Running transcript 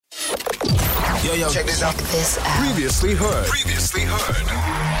Yo, check this out. Previously heard.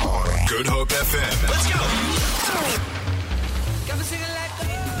 Good Hope FM. Let's go.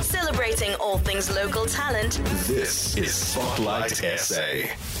 Celebrating all things local talent. This is Spotlight SA,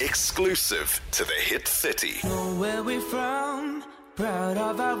 exclusive to the Hit 30. Know where we're from, proud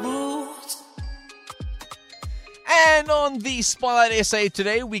of our roots. And on the Spotlight SA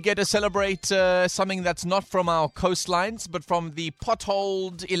today, we get to celebrate something that's not from our coastlines, but from the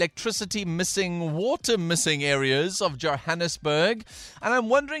potholed, electricity missing, water missing areas of Johannesburg. And I'm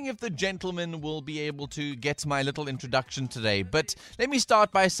wondering if the gentleman will be able to get my little introduction today. But let me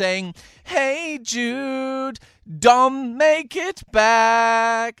start by saying, hey Jude, Dom, make it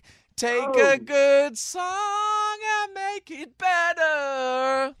back. Take a good song and make it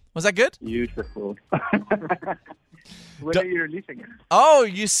better. Was that good? Beautiful. When are you releasing it? Oh,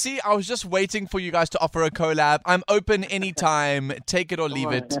 you see, I was just waiting for you guys to offer a collab. I'm open anytime. Take it or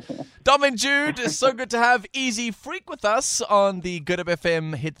leave it. Dom and Jude, it's so good to have Easy Freak with us on the Good Up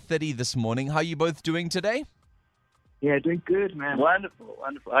FM Hit 30 this morning. How are you both doing today? Yeah, doing good, man. Wonderful.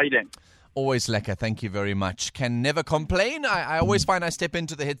 How are you doing? Always lekker, thank you very much. Can never complain. I always find I step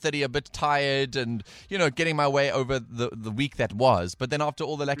into the Hit 30 a bit tired and, getting my way over the week that was. But then after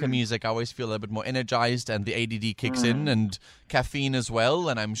all the lekker music, I always feel a bit more energized and the ADD kicks in and caffeine as well.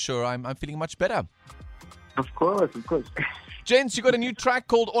 And I'm sure I'm feeling much better. Of course. Gents, you got a new track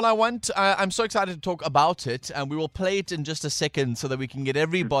called All I Want. I'm so excited to talk about it, and we will play it in just a second so that we can get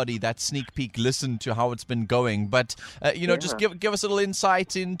everybody that sneak peek listen to how it's been going. But, just give us a little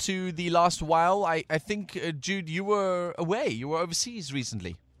insight into the last while. I think, Jude, you were away. You were overseas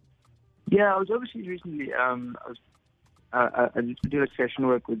recently. Yeah, I was overseas recently. I did session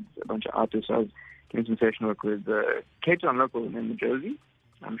work with a bunch of artists. I was doing some session work with Cape Town local in Jersey.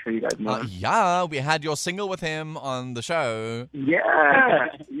 I'm sure you guys know. Yeah, we had your single with him on the show. Yeah.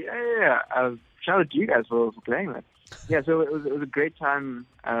 Shout out to you guys for playing that. Yeah, so it was a great time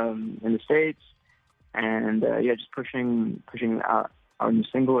in the States, and just pushing our new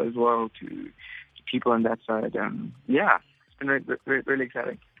single as well to people on that side. It's been really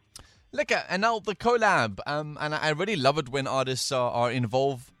exciting. Lekker. And now the collab, and I really love it when artists are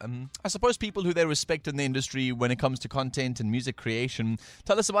involved. I suppose people who they respect in the industry when it comes to content and music creation.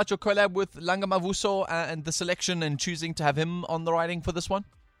 Tell us about your collab with Langa Mavuso and the selection and choosing to have him on the writing for this one.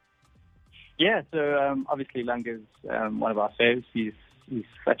 Yeah, so obviously Langa's one of our faves. He's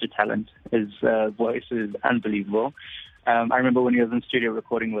such a talent. His voice is unbelievable. I remember when he was in the studio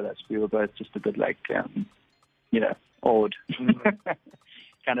recording with us, we were both just a bit awed.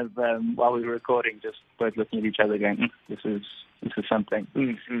 Kind of while we were recording, just both looking at each other going, this is something.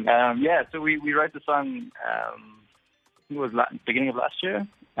 So we wrote the song, I think it was beginning of last year,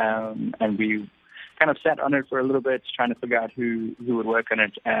 and we kind of sat on it for a little bit, trying to figure out who would work on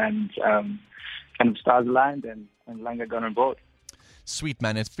it, and kind of stars aligned, and Langa got on board. Sweet,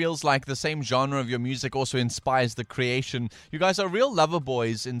 man. It feels like the same genre of your music also inspires the creation. You guys are real lover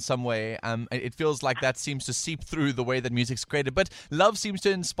boys in some way. It feels like that seems to seep through the way that music's created. But love seems to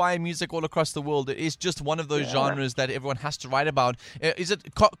inspire music all across the world. It is just one of those genres that everyone has to write about. Is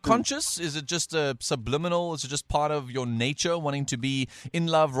it conscious? Is it just subliminal? Is it just part of your nature, wanting to be in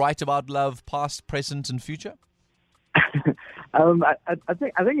love, write about love, past, present, and future? I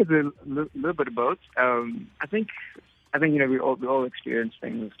think it's a little bit of both. I think we all experience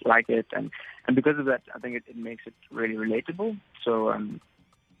things like it, and because of that, I think it makes it really relatable. So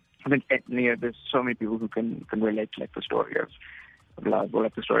I think there's so many people who can relate to like the story of love, or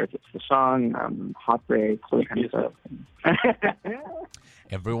like the story of the song, heartbreak, all that kind of stuff.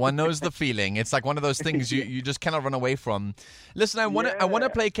 Everyone knows the feeling. It's like one of those things you just cannot run away from. Listen, I want to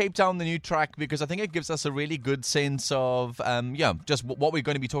play Cape Town, the new track, because I think it gives us a really good sense of just what we're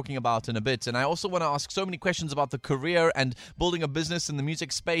going to be talking about in a bit. And I also want to ask so many questions about the career and building a business in the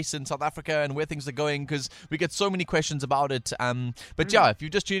music space in South Africa and where things are going, because we get so many questions about it. If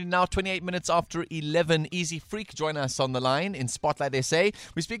you've just tuned in now, 28 minutes after 11, Easy Freak, join us on the line in Spotlight SA.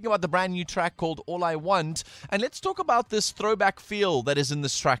 We're speaking about the brand new track called All I Want. And let's talk about this throwback feel that is in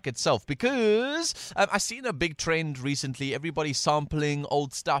this track itself, because I've seen a big trend recently. Everybody's sampling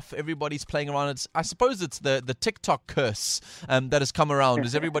old stuff. Everybody's playing around. I suppose it's the TikTok curse that has come around,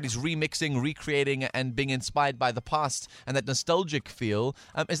 is everybody's remixing, recreating, and being inspired by the past and that nostalgic feel.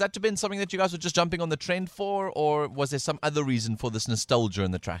 Has that been something that you guys were just jumping on the trend for, or was there some other reason for this nostalgia in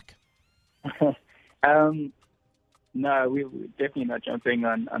the track? No, we're definitely not jumping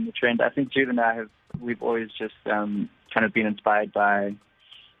on the trend. I think Jude and I we've always just kind of been inspired by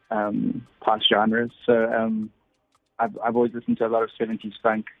past genres. So I've always listened to a lot of 70s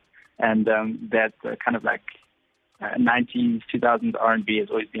funk, and that kind of like 90s, 2000s R&B has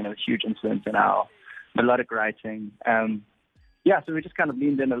always been a huge influence in our melodic writing. So we just kind of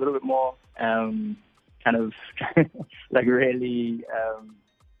leaned in a little bit more, kind of like really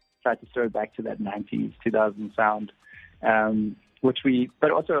tried to throw back to that 90s, 2000s sound,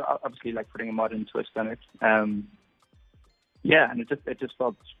 but also obviously like putting a modern twist on it. And it just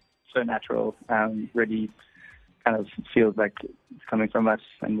felt so natural. Really kind of feels like it's coming from us,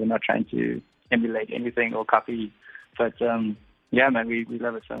 and we're not trying to emulate anything or copy. But man, we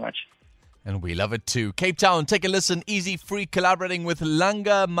love it so much. And we love it too. Cape Town, take a listen. Easy Free collaborating with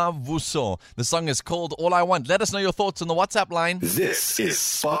Langa Mavuso. The song is called All I Want. Let us know your thoughts on the WhatsApp line. This is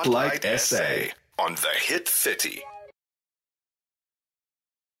Spotlight SA on the Hit 30.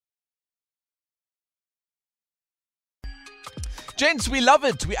 Gents, we love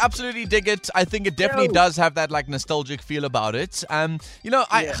it. We absolutely dig it. I think it definitely does have that like nostalgic feel about it. I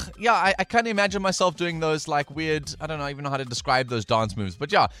can't imagine myself doing those like weird, I don't know even know how to describe those dance moves.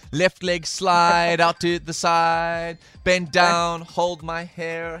 But yeah, left leg slide out to the side, bend down, hold my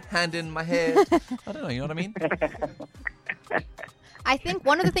hair, hand in my head. I don't know, you know what I mean? I think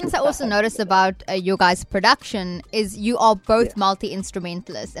one of the things I also noticed about your guys' production is you are both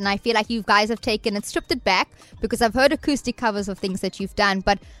multi-instrumentalists. And I feel like you guys have taken and stripped it back, because I've heard acoustic covers of things that you've done.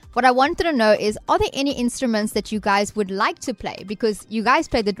 But what I wanted to know is, are there any instruments that you guys would like to play? Because you guys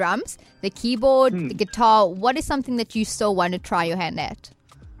play the drums, the keyboard, the guitar. What is something that you still want to try your hand at?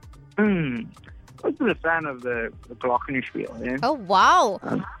 I was a fan of the glockenspiel. Yeah? Oh, wow.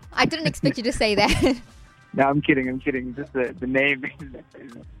 I didn't expect you to say that. No, I'm kidding. Just the name is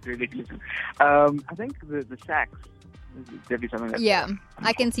really decent. I think the sax is definitely something that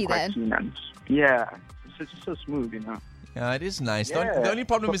I can see that. Yeah, it's just so smooth, you know. Yeah, it is nice. The only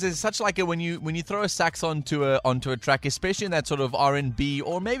problem is there's such like when you throw a sax onto a track, especially in that sort of R&B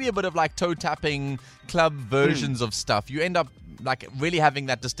or maybe a bit of like toe tapping club versions of stuff, you end up like really having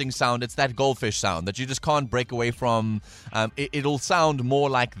that distinct sound. It's that goldfish sound that you just can't break away from. It'll sound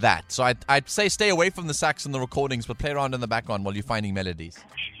more like that. So I'd say stay away from the sax in the recordings, but play around in the background while you're finding melodies.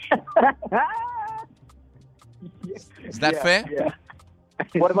 Is that fair? Yeah.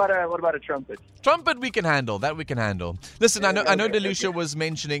 What about a trumpet? Trumpet we can handle. That we can handle. Listen, I know Delucia was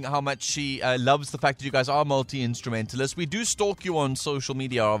mentioning how much she loves the fact that you guys are multi-instrumentalists. We do stalk you on social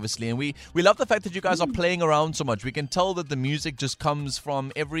media, obviously, and we love the fact that you guys are playing around so much. We can tell that the music just comes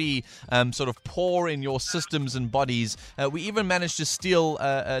from every sort of pore in your systems and bodies. We even managed to steal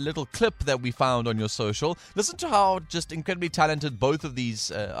a little clip that we found on your social. Listen to how just incredibly talented both of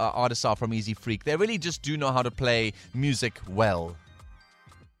these artists are from Easy Freak. They really just do know how to play music well.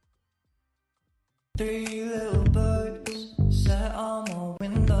 3 little birds sat on my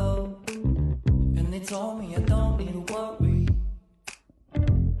window, and they told me I don't need to worry.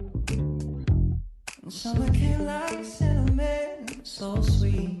 And summer came like cinnamon, so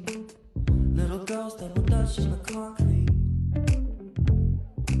sweet. Little girls double dutch on the concrete.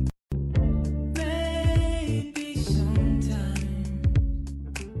 Maybe sometime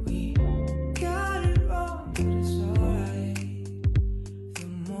we got it wrong, but it's alright. The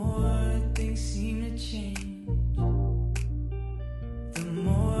more things seem to change, the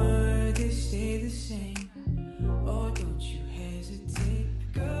more they stay the same. Oh, don't you hesitate,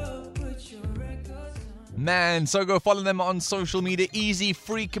 girl, put your records on. Man, so go follow them on social media. Easy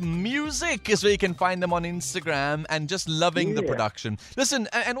Freak Music is where you can find them on Instagram, and just loving the production. Listen,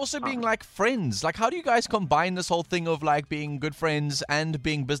 and also being like friends. Like, how do you guys combine this whole thing of like being good friends and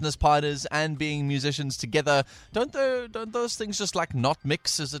being business partners and being musicians together? Don't those things just like not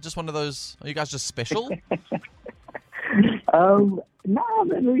mix? Is it just one of those? Are you guys just special? No,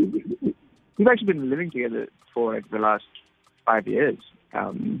 man, we've actually been living together for like the last 5 years.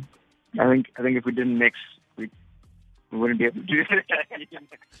 I think if we didn't mix, we wouldn't be able to do it.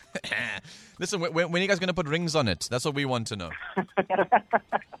 Listen, when are you guys going to put rings on it? That's what we want to know.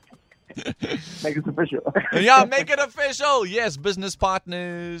 Make it official. Yeah, make it official. Yes, business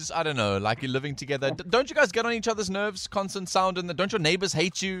partners. I don't know, like you're living together. Don't you guys get on each other's nerves? Constant sound in the. Don't your neighbors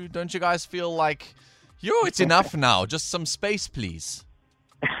hate you? Don't you guys feel like, it's enough now? Just some space, please.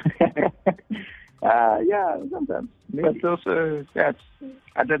 Yeah, sometimes. Maybe. But also,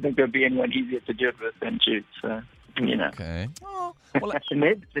 I don't think there'd be anyone easier to do it with than Jude. So, you know. Okay. Oh, well, the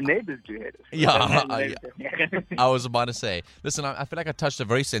neighbors do hate it. Yeah, I was about to say. Listen, I feel like I touched a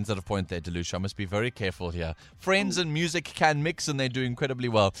very sensitive point there, Delucia. I must be very careful here. Friends and music can mix, and they do incredibly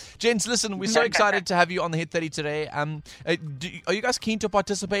well. Gents, listen, we're so excited to have you on the Hit 30 today. Are you guys keen to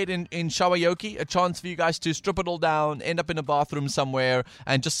participate in Shawayoki? A chance for you guys to strip it all down, end up in a bathroom somewhere,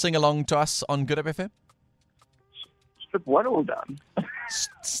 and just sing along to us on Good Up FM? Strip what all down?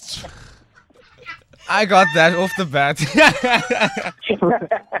 I got that off the bat.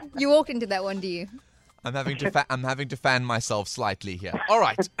 You walked into that one, do you? I'm having to fan myself slightly here. All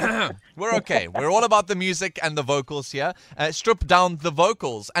right, we're okay. We're all about the music and the vocals here. Strip down the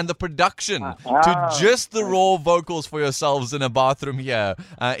vocals and the production to just the raw vocals for yourselves in a bathroom here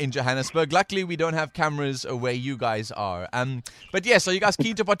in Johannesburg. Luckily, we don't have cameras where you guys are. But yes, are you guys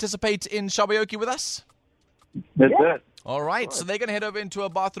keen to participate in Shabayoki with us? That's it. All right, so they're going to head over into a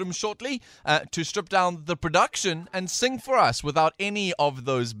bathroom shortly to strip down the production and sing for us without any of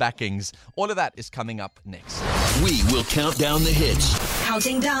those backings. All of that is coming up next. We will count down the hits.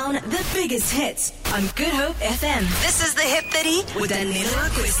 Counting down the biggest hits on Good Hope FM. This is the Hit 30 with Danilo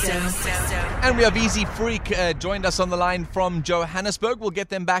Acquisto. And we have Easy Freak joined us on the line from Johannesburg. We'll get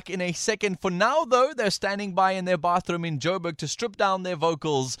them back in a second. For now, though, they're standing by in their bathroom in Joburg to strip down their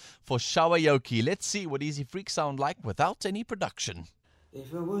vocals for Shabayoki. Let's see what Easy Freak sound like without any production.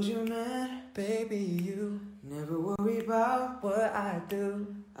 If I was your man, baby, you never worry about what I do.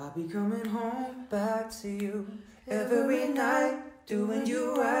 I'll be coming home back to you every night, doing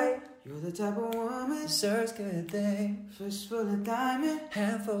you right. You're the type of woman deserves good things. Fist full of diamond,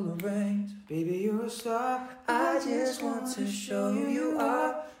 handful of rings. Baby, you're a star. I just want to show you you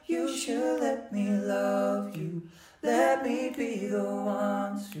are. You should let me love you. Let me be the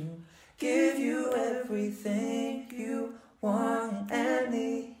one to give you everything you want and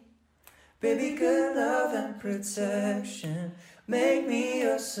need. Baby, good love and protection. Make me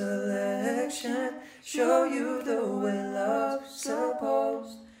your selection. Show you the way love's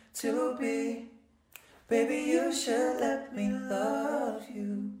supposed to be. Baby, you should let me love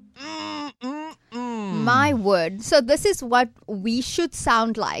you. My word. So this is what we should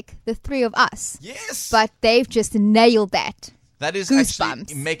sound like, the three of us. Yes! But they've just nailed that. That is Goosebumps.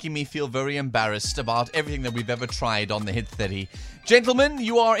 actually making me feel very embarrassed about everything that we've ever tried on the Hit 30. Gentlemen,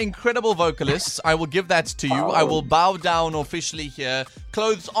 you are incredible vocalists. I will give that to you. I will bow down officially here.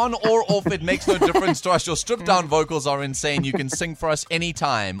 Clothes on or off, it makes no difference to us. Your stripped down vocals are insane. You can sing for us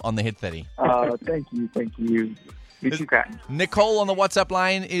anytime on the Hit 30. Thank you. You too kind. Nicole on the WhatsApp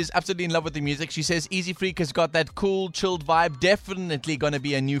line is absolutely in love with the music. She says Easy Freak has got that cool, chilled vibe. Definitely going to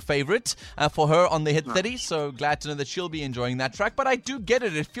be a new favorite for her on the Hit 30. So glad to know that she'll be enjoying that track. But I do get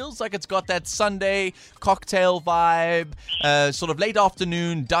it. It feels like it's got that Sunday cocktail vibe, sort of late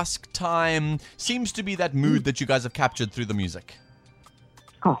afternoon, dusk time. Seems to be that mood that you guys have captured through the music.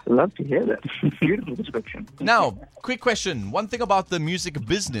 Oh, I love to hear that. Beautiful description. Now, quick question. One thing about the music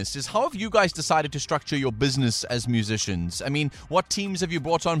business is how have you guys decided to structure your business as musicians? I mean, what teams have you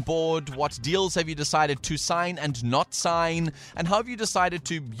brought on board? What deals have you decided to sign and not sign? And how have you decided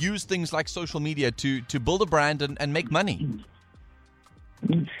to use things like social media to build a brand and make money?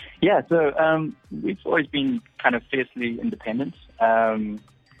 Yeah, so we've always been kind of fiercely independent. I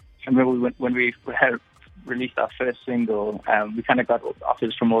remember when we had released our first single, we kind of got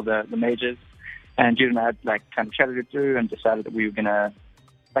offers from all the majors, and Jude and I had kind of chatted it through and decided that we were gonna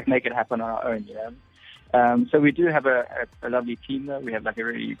make it happen on our own, you know. So we do have a lovely team though. We have a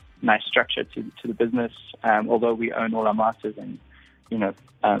really nice structure to the business. Although we own all our masters and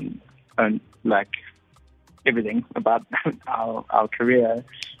own everything about our career,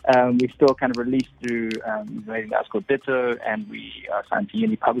 we still kind of release through a lady that's called Ditto, and we are signed to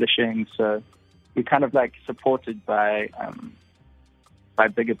Uni Publishing. So we're kind of supported by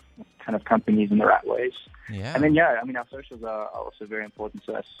bigger kind of companies in the right ways. Yeah. And then, our socials are also very important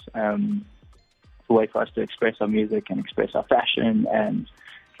to us. It's a way for us to express our music and express our fashion and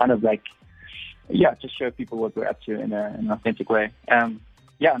kind of just show people what we're up to in an authentic way.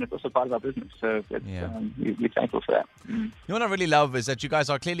 And it's also part of our business, so we're thankful for that. You know what I really love is that you guys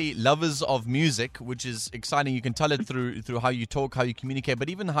are clearly lovers of music, which is exciting. You can tell it through how you talk, how you communicate,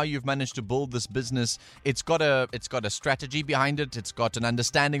 but even how you've managed to build this business. It's got a strategy behind it. It's got an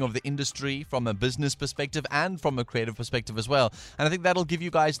understanding of the industry from a business perspective and from a creative perspective as well. And I think that'll give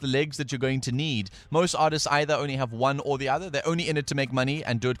you guys the legs that you're going to need. Most artists either only have one or the other. They're only in it to make money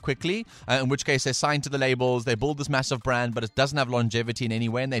and do it quickly, in which case they're signed to the labels, they build this massive brand, but it doesn't have longevity in any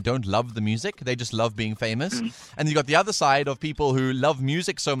way, and they don't love the music. They just love being famous. And you got the other side of people who love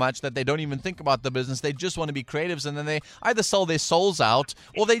music so much that they don't even think about the business. They just want to be creatives, and then they either sell their souls out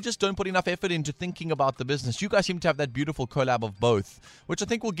or they just don't put enough effort into thinking about the business. You guys seem to have that beautiful collab of both, which I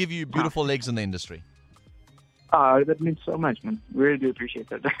think will give you beautiful legs in the industry. That means so much, man. We really do appreciate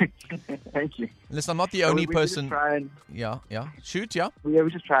that. Thank you. Listen, I'm not the only person. We just try and, Shoot. we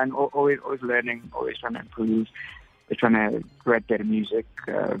just try and always learning, always trying to improve. We're trying to create better music,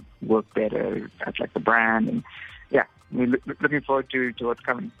 work better at the brand, and we're looking forward to what's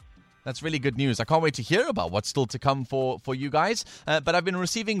coming. That's really good news. I can't wait to hear about what's still to come for you guys. But I've been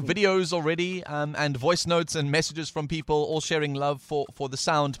receiving videos already and voice notes and messages from people all sharing love for the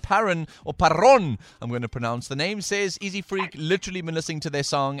sound. Paron, I'm going to pronounce the name, says, Easy Freak, literally been listening to their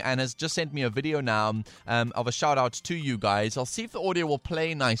song and has just sent me a video now of a shout out to you guys. I'll see if the audio will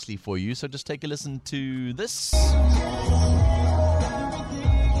play nicely for you. So just take a listen to this.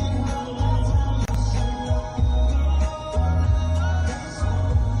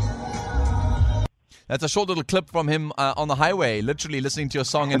 That's a short little clip from him on the highway, literally listening to your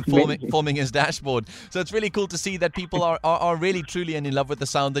song and filming his dashboard. So it's really cool to see that people are really, truly in love with the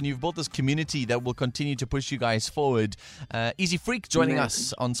sound, and you've built this community that will continue to push you guys forward. Easy Freak joining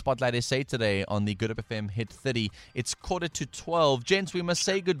us on Spotlight SA today on the Good Hope FM Hit 30. It's 11:45. Gents, we must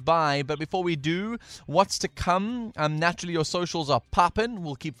say goodbye, but before we do, what's to come? Naturally, your socials are popping.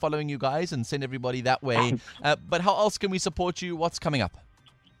 We'll keep following you guys and send everybody that way. But how else can we support you? What's coming up?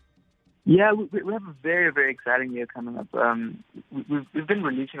 Yeah, we have a very, very exciting year coming up. We've been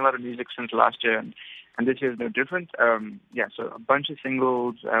releasing a lot of music since last year, and this year is no different. So a bunch of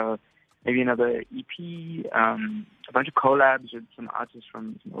singles, maybe another EP, a bunch of collabs with some artists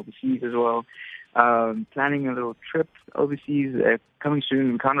from overseas as well. Planning a little trip overseas coming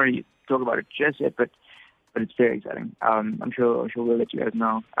soon. We can't really talk about it just yet, but it's very exciting. I'm sure we'll let you guys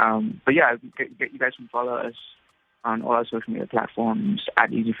know. But yeah, you guys can follow us on all our social media platforms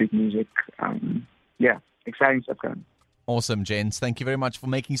at Easy Freak Music. Exciting stuff coming. Awesome, gents. Thank you very much for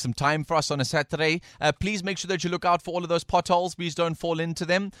making some time for us on a Saturday. Please make sure that you look out for all of those potholes. Please don't fall into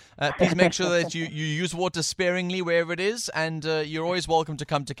them. Please make sure that you use water sparingly wherever it is. And you're always welcome to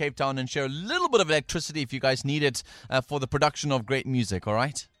come to Cape Town and share a little bit of electricity if you guys need it for the production of great music, all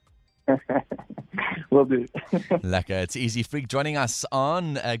right? Will do. Lekker. It's Easy Freak joining us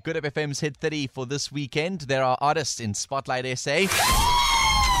on Good Hope FM's Hit 30 for this weekend. There are artists in Spotlight SA. Feel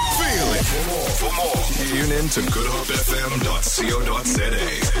it. For more, tune in to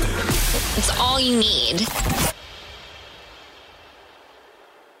goodhopefm.co.za. It's all you need.